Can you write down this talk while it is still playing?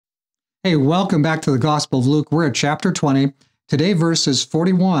Hey, welcome back to the Gospel of Luke. We're at chapter 20. Today, verses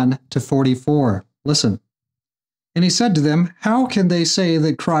 41 to 44. Listen. And he said to them, "How can they say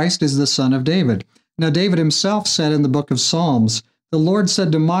that Christ is the son of David? Now David himself said in the book of Psalms, 'The Lord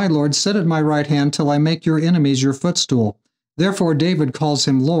said to my Lord, sit at my right hand till I make your enemies your footstool.' Therefore David calls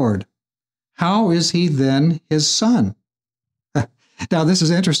him Lord. How is he then his son?" Now, this is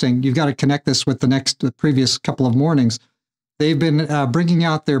interesting. You've got to connect this with the previous couple of mornings. They've been bringing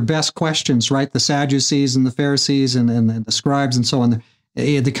out their best questions, right? The Sadducees and the Pharisees and the scribes and so on.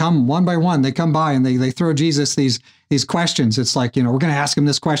 They come one by one. They come by and they throw Jesus these questions. It's like, we're going to ask him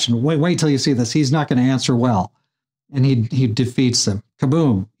this question. Wait till you see this. He's not going to answer well. And he defeats them.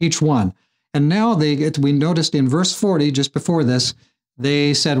 Kaboom, each one. And now we noticed in verse 40, just before this,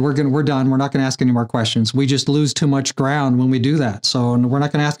 they said, we're done. We're not going to ask any more questions. We just lose too much ground when we do that. So we're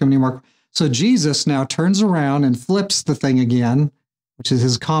not going to ask him any more. So Jesus now turns around and flips the thing again, which is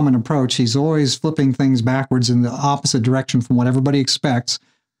his common approach. He's always flipping things backwards in the opposite direction from what everybody expects.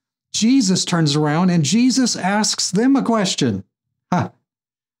 Jesus turns around and Jesus asks them a question.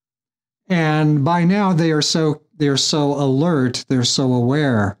 And by now they are so alert, they're so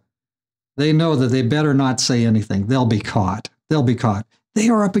aware. They know that they better not say anything. They'll be caught. They'll be caught. They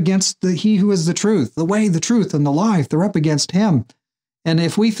are up against he who is the truth, the way, the truth, and the life. They're up against him. And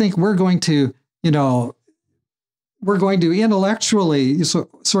if we think we're going to intellectually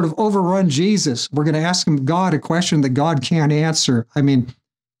sort of overrun Jesus, we're going to ask God a question that God can't answer. I mean,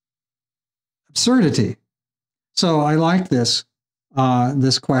 absurdity. So I like this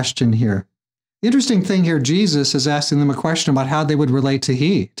question here. The interesting thing here, Jesus is asking them a question about how they would relate to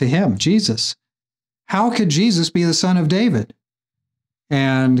him, Jesus. How could Jesus be the son of David?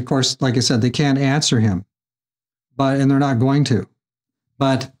 And of course, like I said, they can't answer him, and they're not going to.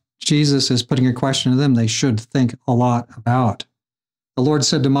 But Jesus is putting a question to them they should think a lot about. The Lord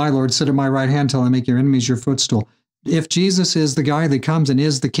said to my Lord, sit at my right hand till I make your enemies your footstool. If Jesus is the guy that comes and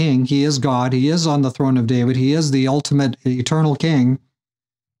is the king, he is God, he is on the throne of David, he is the ultimate eternal king,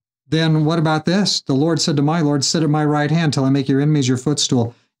 then what about this? The Lord said to my Lord, sit at my right hand till I make your enemies your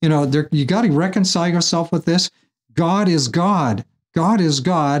footstool. You got to reconcile yourself with this. God is God. God is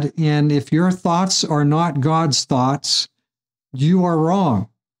God. And if your thoughts are not God's thoughts, you are wrong.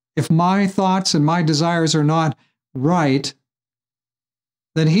 If my thoughts and my desires are not right,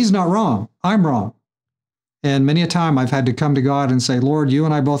 then he's not wrong. I'm wrong. And many a time I've had to come to God and say, Lord, you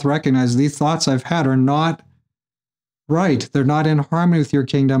and I both recognize these thoughts I've had are not right. They're not in harmony with your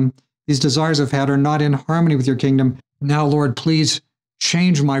kingdom. These desires I've had are not in harmony with your kingdom. Now, Lord, please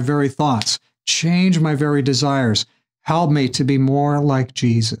change my very thoughts. Change my very desires. Help me to be more like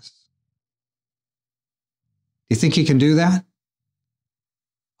Jesus. Do you think he can do that?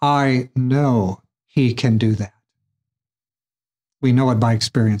 I know he can do that. We know it by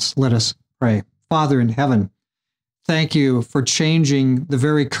experience. Let us pray. Father in heaven, thank you for changing the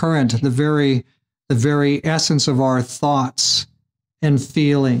very current, the very essence of our thoughts and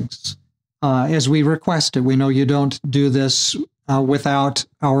feelings as we request it. We know you don't do this without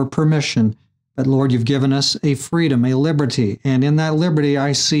our permission, but Lord, you've given us a freedom, a liberty, and in that liberty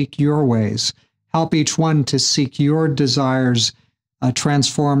I seek your ways. Help each one to seek your desires.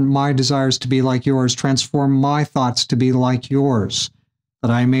 Transform my desires to be like yours. Transform my thoughts to be like yours,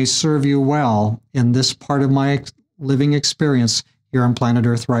 that I may serve you well in this part of my living experience here on planet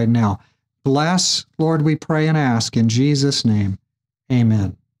Earth right now. Bless, Lord, we pray and ask in Jesus' name.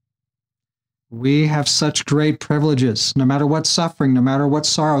 Amen. We have such great privileges, no matter what suffering, no matter what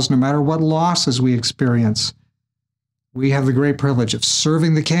sorrows, no matter what losses we experience. We have the great privilege of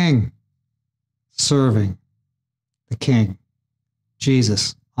serving the King, serving the King.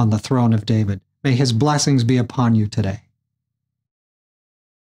 Jesus on the throne of David. May his blessings be upon you today.